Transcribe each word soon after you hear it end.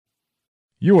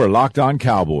You are Locked On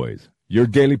Cowboys, your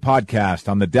daily podcast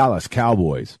on the Dallas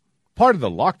Cowboys. Part of the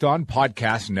Locked On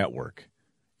Podcast Network.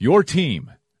 Your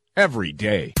team every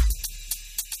day.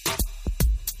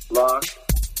 Locked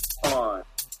On.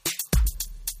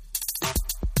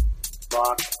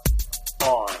 Locked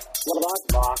On. Locked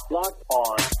on. Locked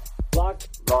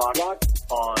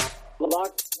on.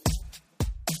 Locked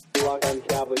on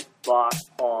Cowboys. Locked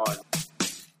on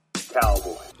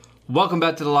Cowboys. Welcome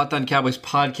back to the Locked On Cowboys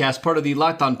podcast, part of the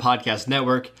Locked On Podcast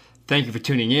Network. Thank you for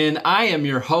tuning in. I am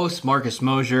your host, Marcus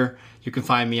Mosher. You can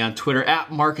find me on Twitter at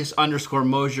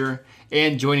Marcus_Mosher.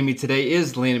 And joining me today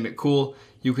is Landon McCool.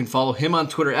 You can follow him on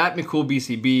Twitter at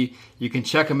McCoolBCB. You can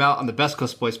check him out on the Best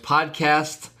Coast Boys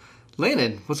podcast.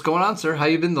 Landon, what's going on, sir? How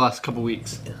you been the last couple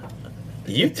weeks?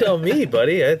 You tell me,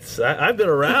 buddy. I've been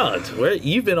around.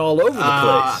 You've been all over the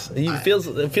place.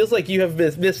 It feels like you have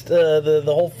missed the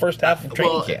whole first half of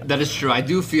training camp. That is true. I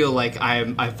do feel like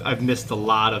I've missed a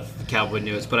lot of Cowboy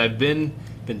news, but I've been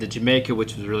to Jamaica,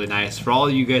 which was really nice. For all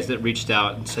of you guys that reached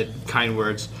out and said kind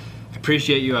words, I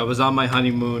appreciate you. I was on my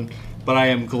honeymoon, but I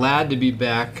am glad to be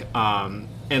back.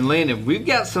 And Landon, we've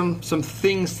got some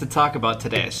things to talk about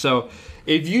today. So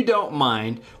if you don't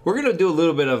mind, we're going to do a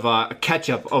little bit of a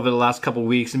catch-up over the last couple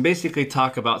weeks and basically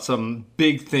talk about some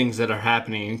big things that are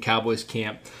happening in Cowboys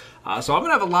camp. So I'm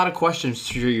going to have a lot of questions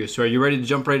for you. So are you ready to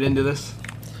jump right into this?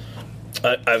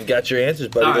 I've got your answers,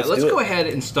 buddy. All right, let's go ahead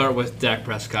and start with Dak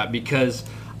Prescott because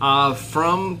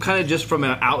from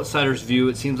an outsider's view,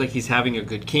 it seems like he's having a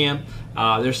good camp.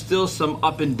 There's still some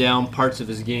up and down parts of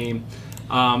his game.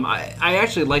 I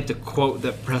actually like the quote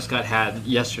that Prescott had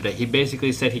yesterday. He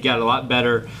basically said he got a lot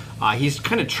better. He's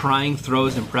kind of trying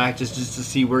throws in practice just to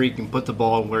see where he can put the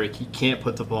ball and where he can't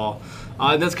put the ball.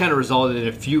 And that's kind of resulted in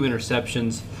a few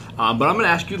interceptions. But I'm going to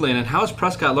ask you, Landon, how has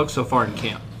Prescott looked so far in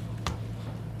camp?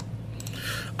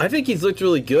 I think he's looked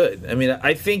really good. I mean,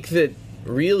 I think that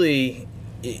really,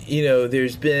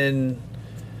 there's been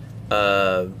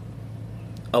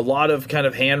a lot of kind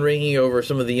of hand-wringing over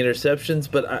some of the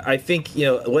interceptions, but I think,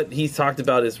 what he's talked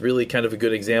about is really kind of a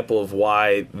good example of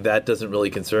why that doesn't really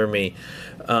concern me.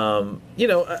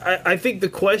 I think the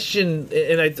question,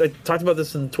 and I talked about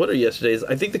this on Twitter yesterday, is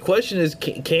I think the question is,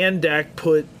 can Dak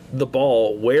put the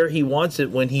ball where he wants it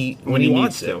when he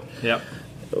wants it? Yep.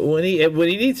 When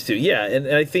he needs to, yeah. And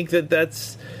I think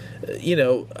that's,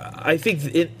 I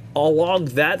think along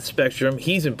that spectrum,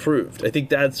 he's improved. I think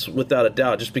that's without a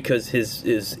doubt, just because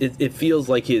it feels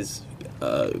like his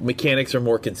mechanics are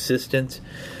more consistent.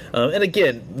 And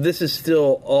again, this is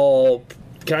still all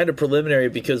kind of preliminary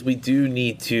because we do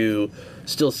need to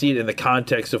still see it in the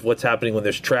context of what's happening when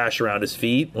there's trash around his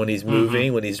feet, when he's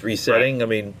moving, when he's resetting. Right. I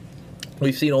mean,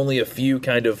 we've seen only a few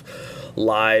kind of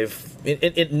live.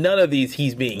 In none of these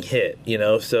he's being hit,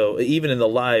 So even in the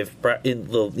live,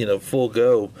 full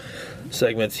go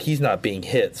segments, he's not being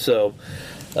hit. So,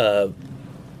 I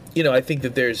think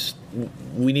that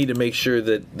we need to make sure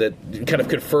that kind of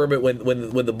confirm it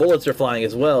when the bullets are flying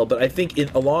as well. But I think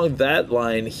along that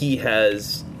line, he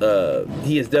has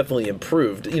definitely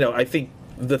improved. I think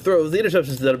the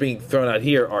interceptions that are being thrown out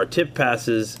here are tip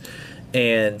passes,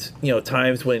 and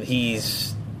times when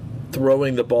he's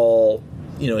throwing the ball,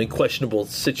 in questionable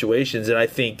situations. And I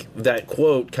think that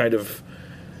quote kind of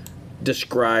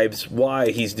describes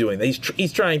why he's doing that.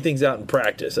 He's trying things out in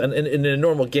practice. And in a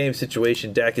normal game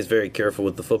situation, Dak is very careful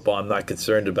with the football. I'm not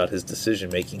concerned about his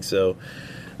decision-making. So,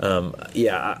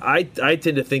 I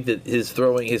tend to think that his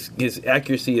throwing, his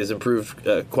accuracy has improved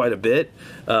quite a bit.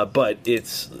 But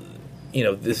it's...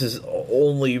 this is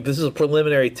a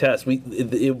preliminary test. We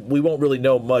won't really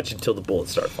know much until the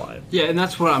bullets start flying. Yeah, and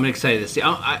that's what I'm excited to see.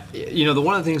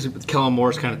 One of the things that Kellen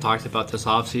Moore's kind of talked about this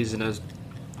offseason is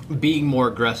being more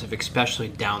aggressive, especially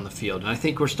down the field. And I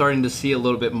think we're starting to see a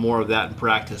little bit more of that in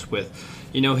practice with,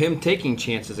 him taking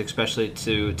chances, especially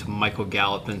to Michael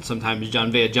Gallup and sometimes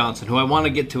John Vea Johnson, who I want to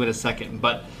get to in a second.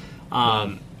 But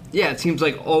it seems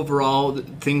like overall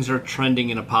things are trending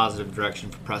in a positive direction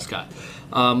for Prescott.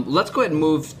 Let's go ahead and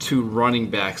move to running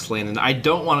backs, Landon. I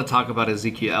don't want to talk about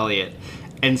Ezekiel Elliott.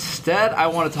 Instead, I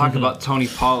want to talk about Tony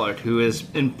Pollard, who is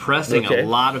impressing a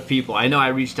lot of people. I know I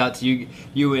reached out to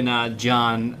you and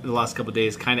John the last couple of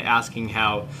days kind of asking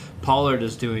how Pollard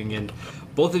is doing, and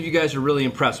both of you guys are really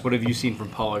impressed. What have you seen from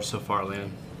Pollard so far,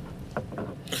 Landon?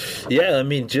 Yeah, I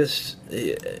mean, just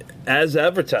as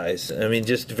advertised. I mean,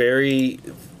 just very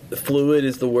fluid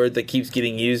is the word that keeps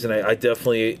getting used, and I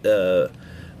definitely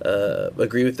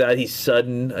agree with that. He's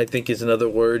sudden, I think, is another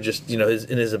word. Just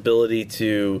his ability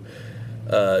to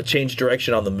change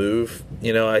direction on the move.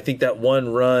 I think that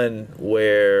one run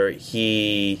where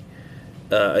he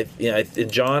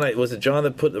And John, was it John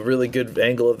that put a really good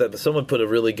angle of that? But someone put a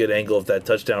really good angle of that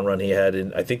touchdown run he had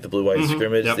in, I think, the blue-white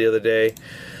scrimmage the other day.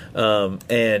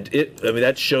 And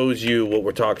that shows you what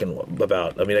we're talking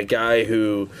about. I mean, a guy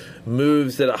who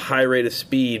moves at a high rate of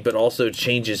speed, but also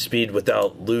changes speed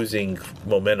without losing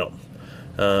momentum,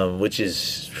 which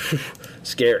is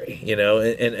scary,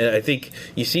 And I think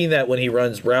you've seen that when he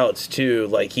runs routes too.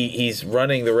 Like he's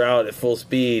running the route at full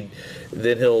speed,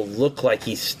 then he'll look like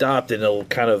he stopped, and he'll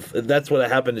kind of. That's what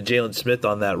happened to Jalen Smith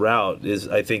on that route. Is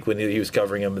I think when he was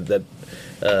covering him that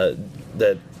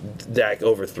Dak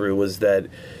overthrew was that.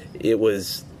 It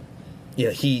was,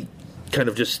 he kind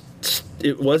of just,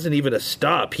 it wasn't even a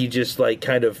stop. He just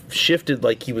kind of shifted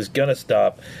like he was going to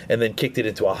stop and then kicked it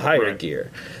into a higher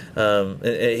gear.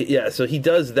 So he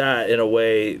does that in a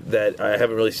way that I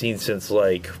haven't really seen since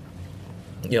what's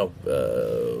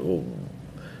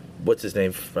his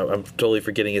name? I'm totally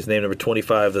forgetting his name, number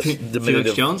 25. The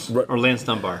Felix Jones or Lance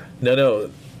Dunbar?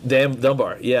 No.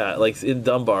 Dunbar. Yeah, like in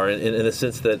Dunbar in the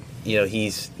sense that,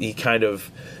 he kind of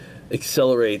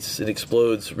accelerates and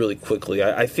explodes really quickly.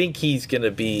 I think he's going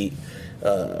to be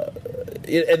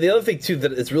and the other thing too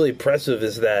that is really impressive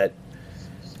is that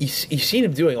you've seen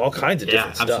him doing all kinds of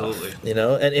different stuff. Absolutely.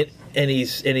 And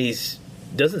he's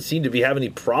doesn't seem to be having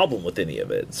any problem with any of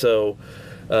it. So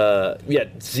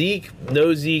Zeke,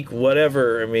 no Zeke,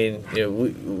 whatever. I mean,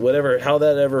 whatever, how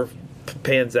that ever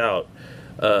pans out.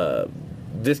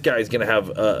 This guy is going to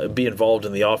have be involved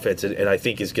in the offense, and I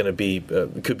think is going to be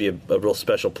could be a real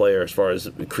special player as far as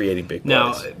creating big plays.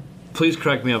 Now, please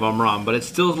correct me if I'm wrong, but it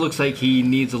still looks like he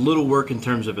needs a little work in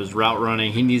terms of his route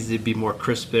running. He needs to be more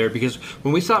crisp there because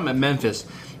when we saw him at Memphis,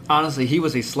 honestly, he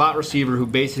was a slot receiver who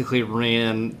basically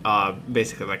ran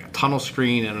like a tunnel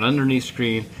screen and an underneath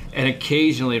screen, and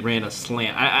occasionally ran a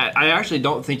slant. I actually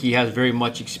don't think he has very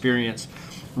much experience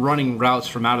running routes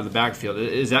from out of the backfield.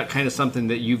 Is that kind of something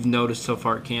that you've noticed so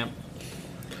far at camp?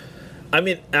 I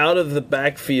mean, out of the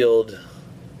backfield,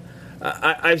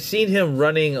 I've seen him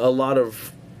running a lot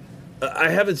of.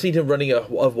 I haven't seen him running a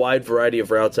wide variety of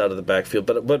routes out of the backfield,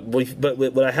 but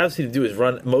what I have seen him do is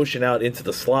run motion out into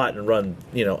the slot and run.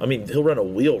 He'll run a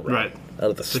wheel route out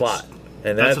of the slot.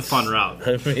 And that's a fun route.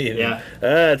 I mean,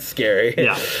 that's scary.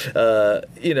 Yeah.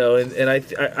 And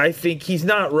I think he's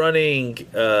not running.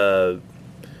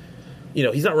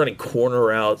 He's not running corner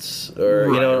routes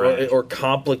or or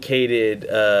complicated,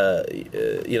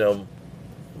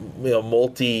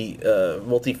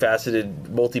 multifaceted,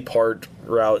 multi-part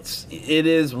routes. It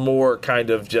is more kind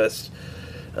of just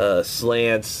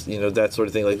slants, that sort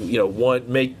of thing. Like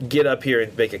get up here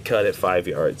and make a cut at 5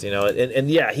 yards. And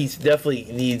he's definitely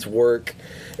needs work,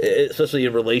 especially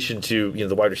in relation to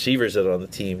the wide receivers that are on the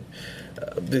team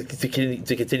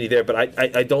to continue there. But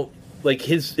I don't. Like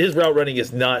his route running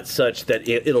is not such that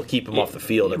it'll keep him off the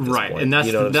field at this point. And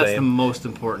that's the most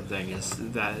important thing is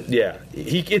that. Yeah,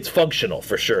 it's functional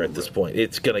for sure at this point.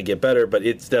 It's going to get better, but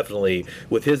it's definitely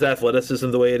with his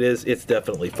athleticism the way it is. It's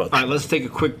definitely functional. All right, let's take a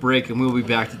quick break and we'll be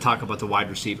back to talk about the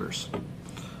wide receivers.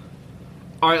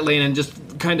 All right, Landon,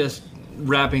 just kind of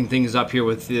wrapping things up here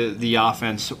with the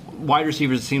offense. Wide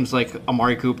receivers, it seems like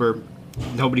Amari Cooper.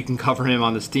 Nobody can cover him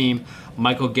on this team.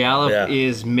 Michael Gallup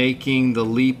is making the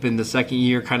leap in the second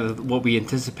year, kind of what we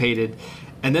anticipated.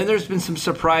 And then there's been some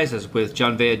surprises with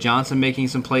Jon'Vea Johnson making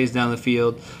some plays down the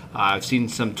field. I've seen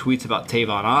some tweets about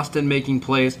Tavon Austin making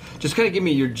plays. Just kind of give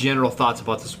me your general thoughts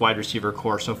about this wide receiver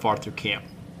core so far through camp.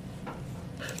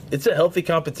 It's a healthy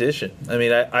competition. I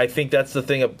mean, I think that's the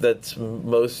thing that's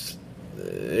most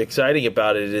exciting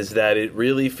about it is that it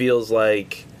really feels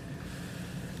like...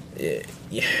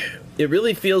 It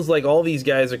really feels like all these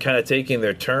guys are kind of taking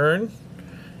their turn,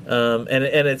 and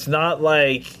it's not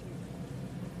like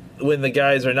when the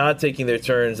guys are not taking their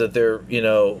turns that they're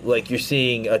like you're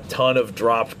seeing a ton of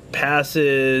dropped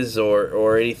passes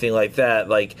or anything like that.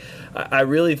 Like I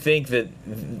really think that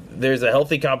there's a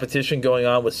healthy competition going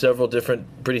on with several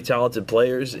different pretty talented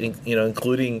players,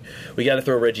 including we got to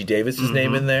throw Reggie Davis's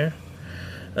name in there.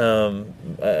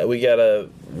 We got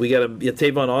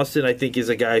Tavon Austin, I think, is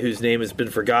a guy whose name has been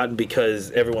forgotten because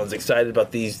everyone's excited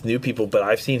about these new people, but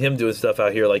I've seen him doing stuff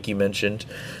out here like you mentioned.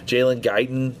 Jalen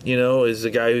Guyton, is a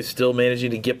guy who's still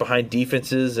managing to get behind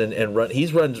defenses and run. He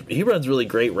runs really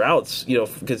great routes,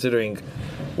 considering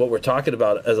what we're talking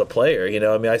about as a player.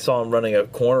 I saw him running a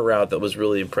corner route that was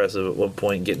really impressive at one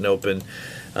point, getting open.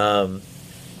 And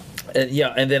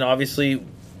then obviously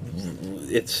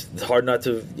it's hard not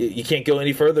to. You can't go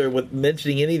any further with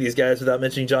mentioning any of these guys without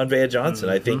mentioning Jon'Vea Johnson.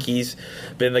 I think he's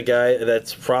been the guy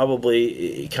that's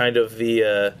probably kind of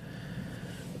the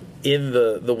in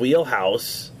the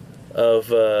wheelhouse of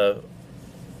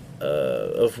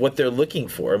of what they're looking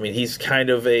for. I mean, he's kind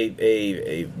of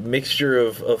a mixture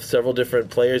of several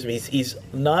different players. I mean, he's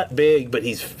not big, but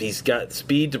he's got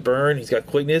speed to burn. He's got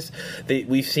quickness.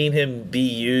 We've seen him be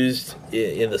used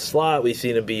in the slot. We've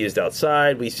seen him be used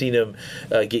outside. We've seen him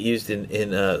get used in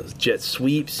jet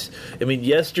sweeps. I mean,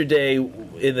 yesterday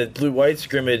in the blue-white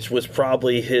scrimmage was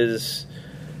probably his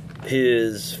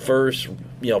first,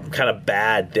 kind of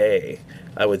bad day,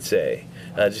 I would say.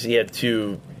 Just he had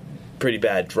 2 pretty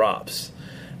bad drops.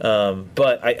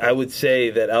 But I would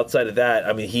say that outside of that,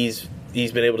 I mean, he's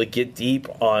been able to get deep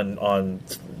on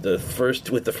the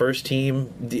first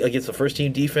team against the first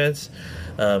team defense.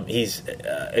 He's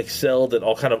excelled at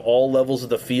all levels of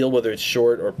the field, whether it's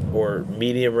short or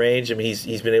medium range. I mean,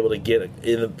 he's been able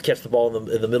to catch the ball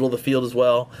in the middle of the field as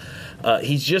well.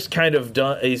 He's just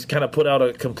he's kind of put out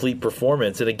a complete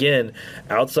performance. And again,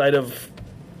 outside of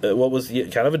what was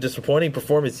kind of a disappointing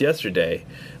performance yesterday,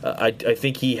 I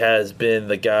think he has been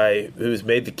the guy who's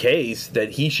made the case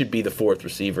that he should be the 4th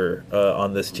receiver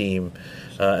on this team,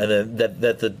 and then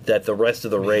that the rest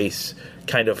of the race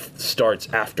kind of starts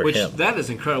after him. That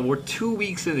is incredible. We're 2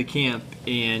 weeks into camp,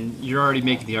 and you're already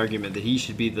making the argument that he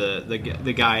should be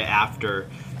the guy after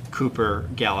Cooper,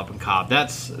 Gallup, and Cobb.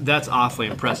 That's awfully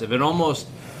impressive. It almost,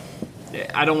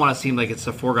 I don't want to seem like it's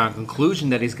a foregone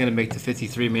conclusion that he's going to make the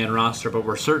 53-man roster, but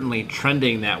we're certainly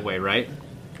trending that way, right?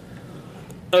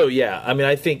 Oh yeah, I mean,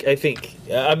 I think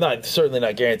I'm certainly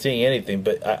not guaranteeing anything,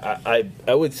 but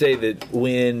I would say that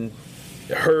when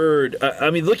Hurd,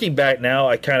 I mean, looking back now,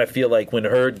 I kind of feel like when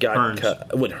Hurd got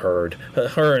cut, when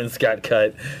Hearns got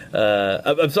cut.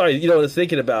 I'm sorry, what I was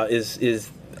thinking about is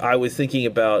I was thinking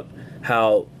about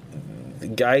how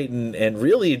Guyton, and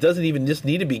really it doesn't even just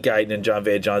need to be Guyton and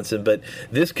Jon'Vea Johnson, but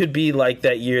this could be like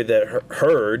that year that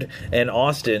Hurd and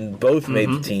Austin both made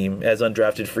the team as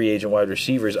undrafted free agent wide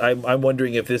receivers. I'm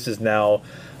wondering if this is now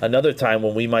another time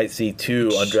when we might see 2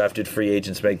 undrafted free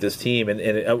agents make this team,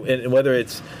 and whether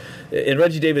it's. And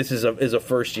Reggie Davis is a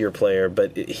first year player,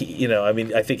 but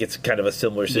I think it's kind of a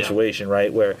similar situation,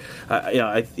 right? Where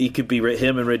it could be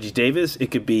him and Reggie Davis,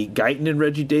 it could be Guyton and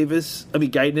Reggie Davis. I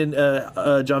mean Guyton and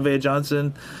Jon'Vea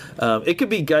Johnson. It could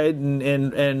be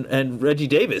Guyton and Reggie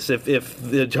Davis if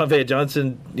Jon'Vea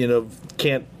Johnson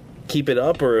can't keep it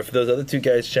up, or if those other 2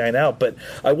 guys shine out. But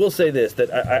I will say this,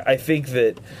 that I think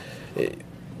that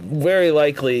very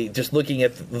likely, just looking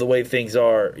at the way things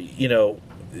are,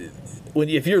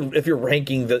 if you're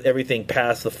ranking everything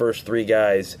past the first 3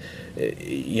 guys,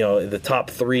 the top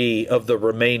 3 of the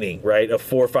remaining, right, of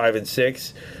 4, 5, and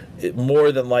 6,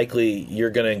 more than likely you're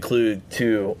going to include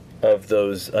 2 of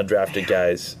those undrafted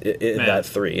guys in that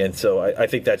 3, and so I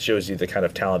think that shows you the kind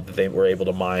of talent that they were able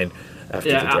to mine after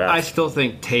the draft. I still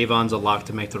think Tavon's a lock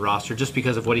to make the roster just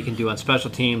because of what he can do on special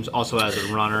teams, also as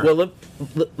a runner. Well,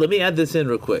 let me add this in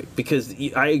real quick, because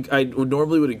I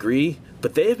normally would agree,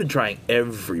 but they have been trying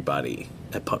everybody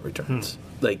at punt returns.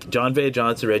 Like Jon'Vea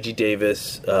Johnson, Reggie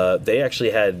Davis, they actually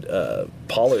had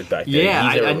Pollard back there. Yeah,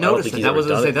 I noticed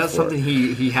that. That's something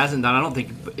he hasn't done, I don't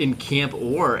think, in camp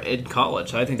or in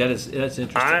college. I think that's interesting.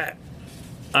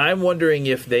 I'm wondering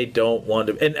if they don't want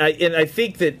to, and I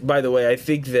think that, by the way, I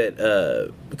think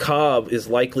that Cobb is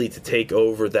likely to take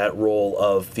over that role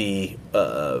of the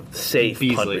safe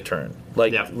Beasley punt return,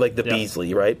 like the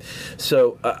Beasley, right?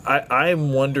 So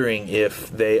I'm wondering if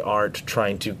they aren't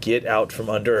trying to get out from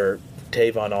under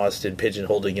Tavon Austin,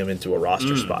 pigeonholing him into a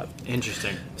roster spot.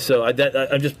 Interesting. So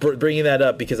I'm just bringing that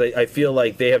up because I feel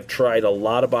like they have tried a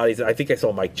lot of bodies. I think I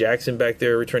saw Mike Jackson back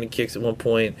there returning kicks at one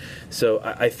point. So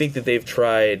I think that they've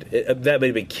tried that may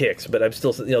have been kicks, but I'm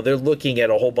still they're looking at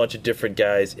a whole bunch of different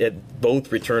guys at both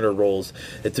returner roles.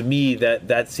 And to me,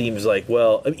 that seems like,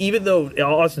 well, even though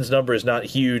Austin's number is not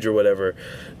huge or whatever,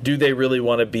 do they really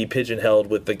want to be pigeonholed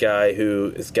with the guy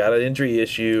who has got an injury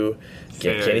issue?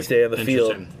 Can he stay on the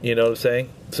field? You know what I'm saying?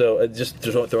 So just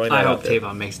throwing that out. I hope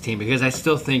Tavon makes the team because I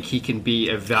still think he can be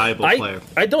a valuable player.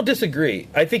 I don't disagree.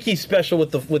 I think he's special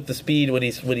with the speed when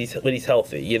he's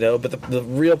healthy. But the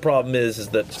real problem is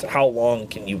that how long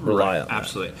can you rely on?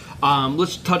 Absolutely.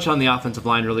 Let's touch on the offensive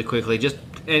line really quickly. Just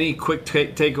any quick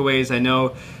takeaways. I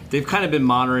know they've kind of been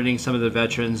monitoring some of the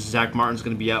veterans. Zach Martin's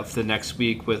going to be out for the next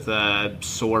week with a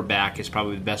sore back is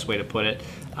probably the best way to put it.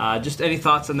 Just any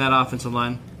thoughts on that offensive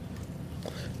line?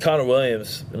 Connor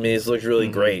Williams, he's looked really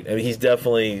great. He's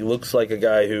definitely looks like a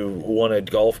guy who won a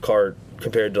golf cart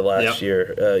compared to last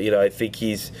year. I think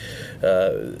he's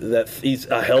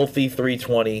a healthy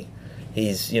 320.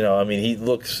 He's, he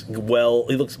looks well.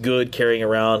 He looks good carrying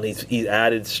around. He's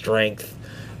added strength.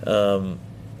 It's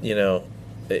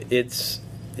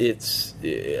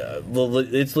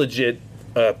legit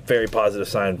a very positive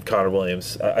sign, Connor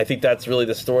Williams. I think that's really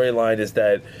the storyline, is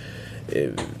that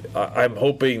I'm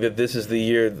hoping that this is the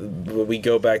year that we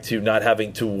go back to not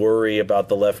having to worry about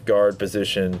the left guard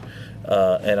position.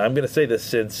 And I'm going to say this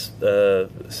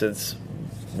since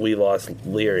we lost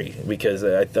Leary, because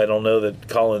I don't know that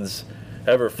Collins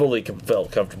ever fully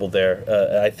felt comfortable there.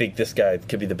 I think this guy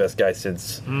could be the best guy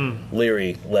since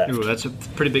Leary left. Ooh, that's a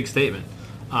pretty big statement.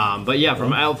 But yeah,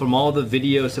 from all the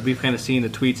videos that we've kind of seen, the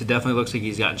tweets, it definitely looks like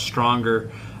he's gotten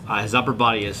stronger. His upper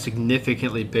body is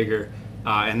significantly bigger,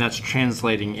 and that's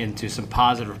translating into some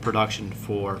positive production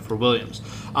for Williams.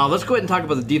 Let's go ahead and talk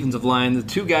about the defensive line. The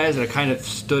two guys that have kind of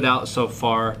stood out so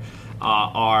far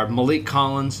are Maliek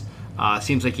Collins.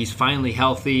 Seems like he's finally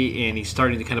healthy and he's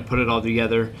starting to kind of put it all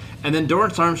together. And then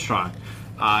Dorrance Armstrong.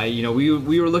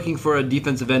 We were looking for a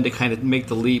defensive end to kind of make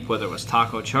the leap, whether it was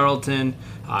Taco Charlton,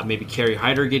 maybe Kerry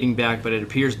Hyder getting back, but it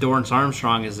appears Dorrance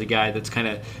Armstrong is the guy that's kind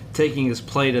of taking his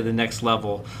play to the next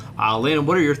level. Landon,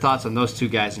 what are your thoughts on those two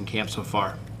guys in camp so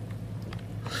far?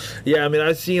 Yeah, I mean,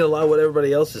 I've seen a lot of what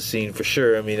everybody else has seen, for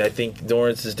sure. I mean, I think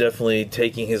Dorrance is definitely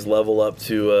taking his level up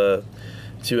to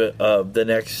the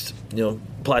next,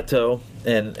 plateau.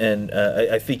 And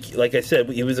I think, like I said,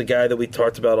 he was a guy that we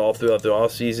talked about all throughout the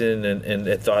offseason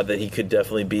and thought that he could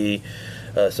definitely be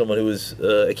someone who was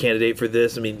a candidate for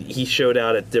this. I mean, he showed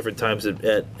out at different times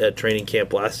at training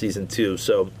camp last season, too.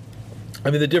 So, I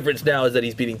mean, the difference now is that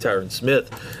he's beating Tyron Smith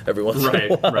every once in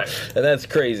a while. Right. And that's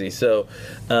crazy. So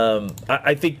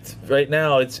I think right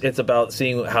now it's about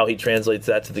seeing how he translates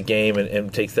that to the game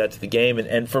and takes that to the game.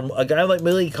 And from a guy like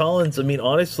Maliek Collins, I mean,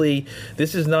 honestly,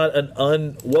 this is not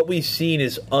what we've seen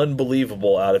is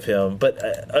unbelievable out of him. But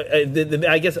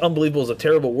I guess unbelievable is a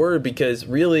terrible word, because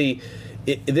really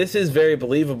this is very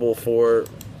believable for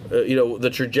the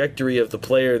trajectory of the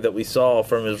player that we saw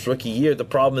from his rookie year. The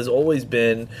problem has always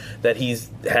been that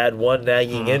he's had one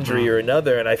nagging injury or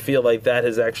another, and I feel like that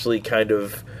has actually kind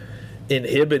of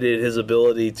inhibited his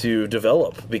ability to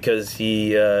develop, because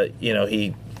he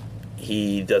doesn't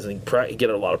get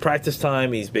a lot of practice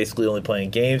time. He's basically only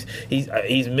playing games.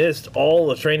 He's missed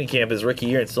all of training camp his rookie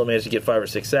year and still managed to get 5 or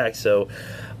 6 sacks. So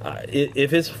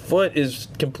if his foot is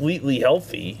completely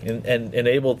healthy and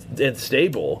able and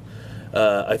stable,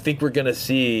 I think we're going to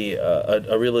see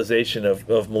a realization of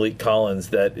Maliek Collins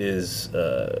that is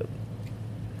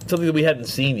something that we hadn't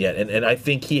seen yet. And I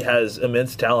think he has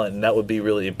immense talent, and that would be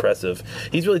really impressive.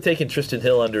 He's really taken Tristan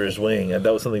Hill under his wing, and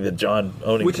that was something that John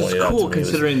Owning pointed out to me. Which is cool,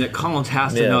 considering that Collins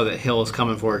has to know that Hill is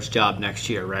coming for his job next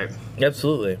year, right?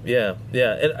 Absolutely, yeah.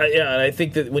 And I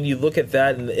think that when you look at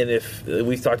that, and if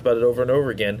we've talked about it over and over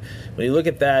again, when you look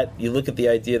at that, you look at the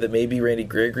idea that maybe Randy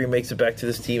Gregory makes it back to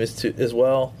this team as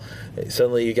well.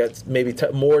 Suddenly you got maybe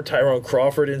more Tyrone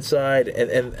Crawford inside,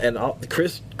 and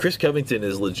Chris Covington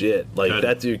is legit. Like,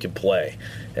 that dude can play.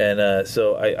 And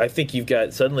so I think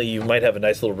suddenly you might have a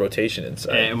nice little rotation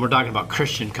inside. And we're talking about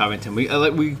Christian Covington.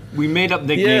 We made up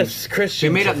nicknames. Yes,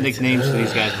 Christian. We made up nicknames for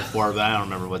these guys before, but I don't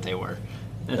remember what they were.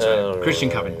 That's right. Christian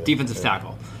Covington, defensive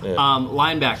tackle. Yeah.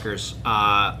 Linebackers,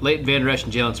 Leighton Vander Esch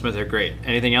and Jalen Smith are great.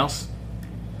 Anything else?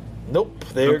 Nope,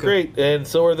 they are great, and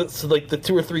so are the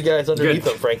 2 or 3 guys underneath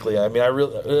them. Frankly, I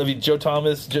mean, Joe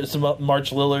Thomas,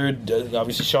 March Lillard,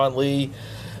 obviously Sean Lee,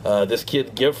 this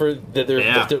kid Gifford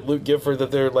Luke Gifford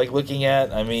that they're looking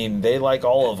at. I mean, they like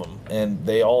all of them, and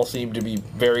they all seem to be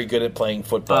very good at playing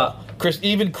football. Chris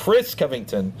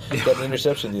Covington got an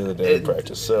interception the other day in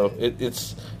practice, so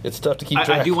it's tough to keep track.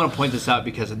 I do want to point this out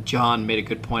because John made a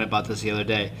good point about this the other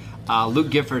day. Luke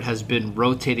Gifford has been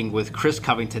rotating with Chris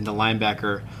Covington, the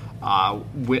linebacker,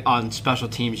 on special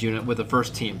teams unit with the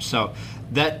first team. So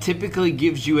that typically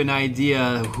gives you an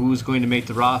idea who's going to make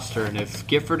the roster. And if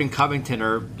Gifford and Covington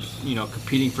are,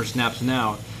 competing for snaps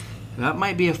now, that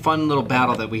might be a fun little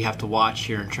battle that we have to watch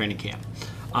here in training camp.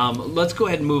 Let's go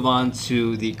ahead and move on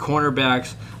to the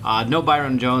cornerbacks. No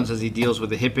Byron Jones as he deals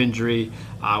with a hip injury.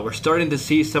 We're starting to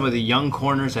see some of the young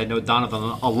corners. I know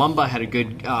Donovan Alumba had a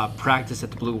good practice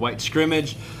at the blue-white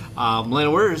scrimmage.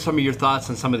 Lana, what are some of your thoughts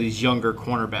on some of these younger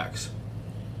cornerbacks?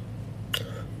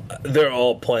 They're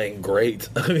all playing great.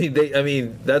 I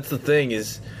mean, that's the thing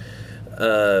is,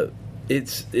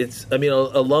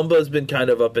 Alumba's been kind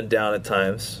of up and down at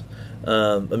times.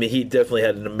 He definitely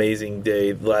had an amazing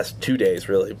day the last 2 days,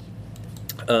 really.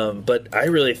 But I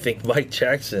really think Mike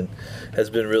Jackson has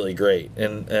been really great,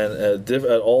 and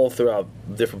all throughout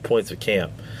different points of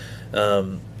camp.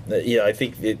 I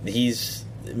think he's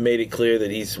made it clear that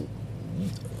he's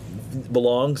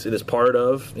belongs and is part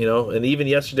of, and even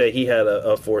yesterday he had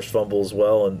a forced fumble as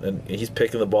well, and he's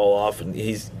picking the ball off, and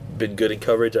he's been good in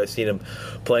coverage. I've seen him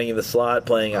playing in the slot,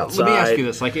 playing outside. Let me ask you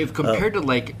this: if compared to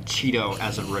Cheeto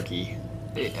as a rookie,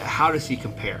 how does he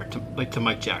compare to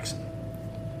Mike Jackson?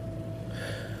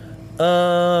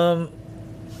 I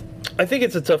think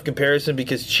it's a tough comparison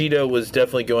because Cheeto was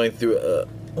definitely going through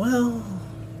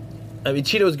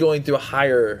Cheeto was going through a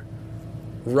higher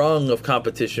rung of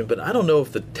competition, but I don't know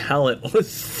if the talent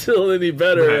was still any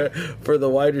better for the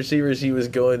wide receivers he was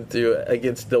going through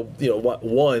against the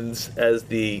ones as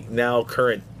the now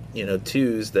current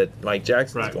twos that Mike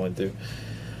Jackson's going through.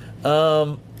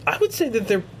 I would say that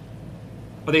they're.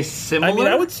 Are they similar? I mean,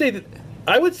 I would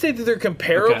say that they're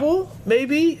comparable.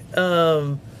 Maybe.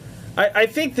 I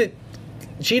think that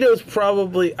Cheeto's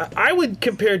probably. I would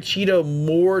compare Cheeto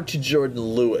more to Jordan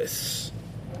Lewis.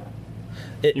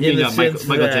 You mean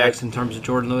Michael Jackson in terms of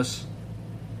Jordan Lewis?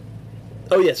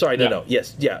 Oh yeah, sorry, no,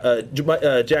 yes, yeah.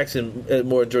 Jackson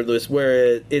more Jordan Lewis,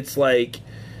 where it's like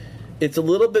it's a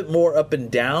little bit more up and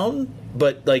down,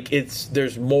 but like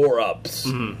there's more ups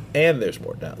and there's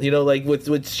more downs. Like with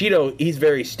Cheeto, he's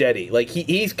very steady. Like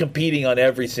he's competing on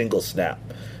every single snap.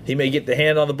 He may get the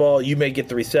hand on the ball, you may get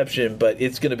the reception, but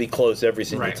it's going to be close every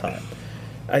single time.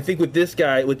 I think with this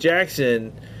guy, with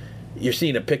Jackson, you're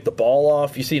seeing him pick the ball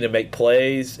off, you're seeing him make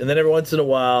plays, and then every once in a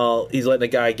while he's letting a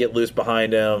guy get loose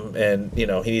behind him, and he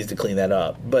needs to clean that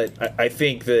up. But I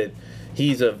think that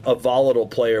he's a volatile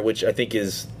player, which I think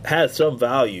has some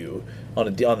value on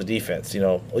the defense. You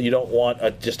don't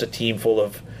want just a team full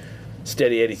of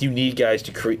steady eddies. You need guys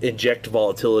to inject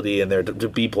volatility in there to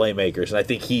be playmakers, and I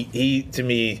think he to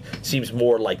me seems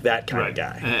more like that kind of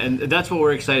guy. And that's what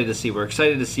we're excited to see. We're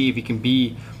excited to see if he can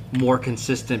be more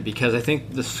consistent because I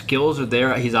think the skills are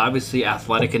there. He's obviously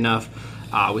athletic enough.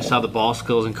 We saw the ball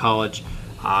skills in college.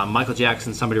 Michael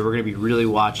Jackson, somebody we're going to be really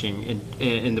watching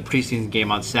in the preseason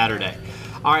game on Saturday.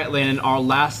 All right, Landon, our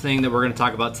last thing that we're going to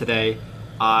talk about today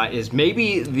is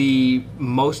maybe the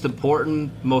most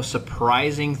important, most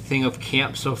surprising thing of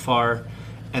camp so far,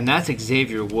 and that's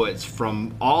Xavier Woods.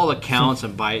 From all accounts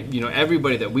and by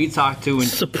everybody that we talked to, and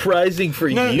surprising for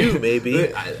you, maybe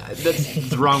that's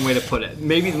the wrong way to put it.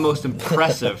 Maybe the most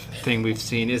impressive thing we've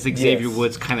seen is Xavier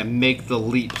Woods kind of make the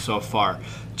leap so far.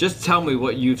 Just tell me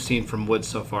what you've seen from Woods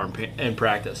so far in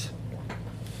practice.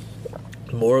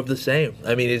 More of the same.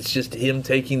 I mean, it's just him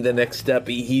taking the next step.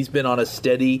 He's been on a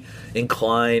steady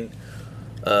incline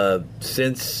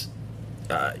since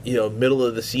middle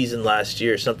of the season last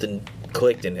year. Something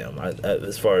clicked in him,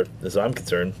 as far as I'm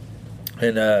concerned.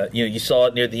 And you saw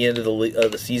it near the end of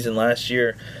the season last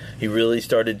year. He really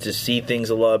started to see things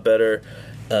a lot better.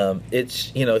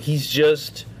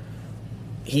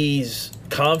 He's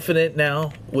confident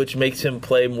now, which makes him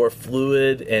play more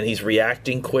fluid, and he's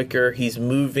reacting quicker. He's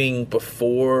moving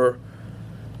before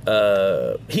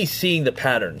he's seeing the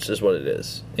patterns, is what it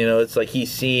is. It's like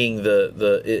he's seeing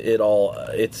it all.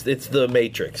 It's the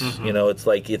Matrix. It's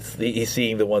like he's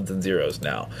seeing the ones and zeros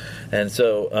now, and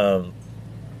so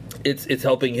it's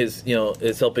helping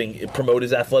it's helping promote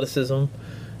his athleticism.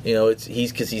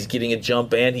 He's getting a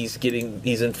jump and he's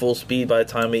in full speed by the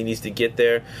time he needs to get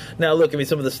there. Now, look, I mean,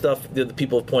 some of the stuff that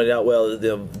people have pointed out. Well,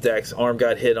 Dak's arm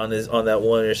got hit on that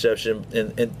one interception,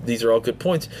 and these are all good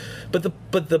points. But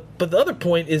the other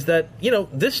point is that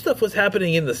this stuff was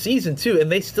happening in the season too,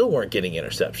 and they still weren't getting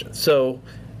interceptions. So,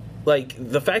 like,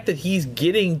 the fact that he's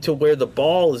getting to where the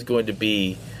ball is going to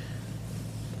be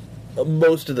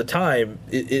most of the time,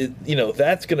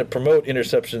 that's going to promote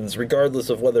interceptions,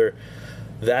 regardless of whether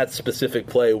that specific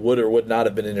play would or would not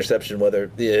have been an interception,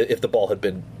 if the ball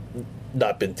had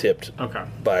not been tipped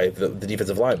by the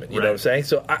defensive lineman. You know what I'm saying?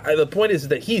 So the point is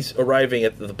that he's arriving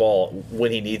at the ball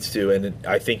when he needs to, and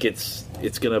I think it's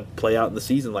going to play out in the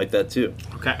season like that too.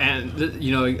 Okay, and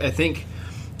I think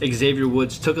Xavier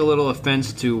Woods took a little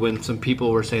offense to when some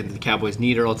people were saying that the Cowboys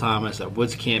need Earl Thomas, that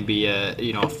Woods can't be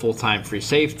a full-time free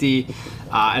safety,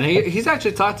 and he's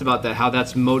actually talked about that, how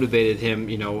that's motivated him.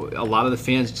 A lot of the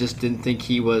fans just didn't think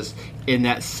he was in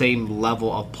that same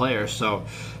level of player. So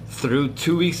through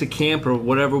 2 weeks of camp or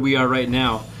whatever we are right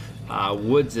now,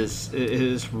 Woods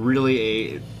is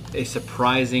really a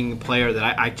surprising player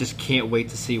that I just can't wait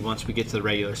to see once we get to the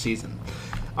regular season.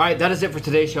 All right, that is it for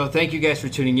today's show. Thank you guys for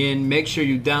tuning in. Make sure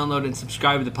you download and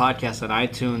subscribe to the podcast on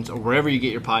iTunes or wherever you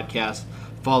get your podcasts.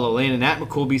 Follow Landon at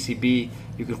McCoolBCB.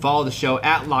 You can follow the show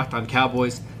at Locked On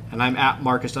Cowboys, and I'm at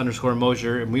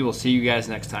Marcus_Mosier, and we will see you guys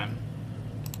next time.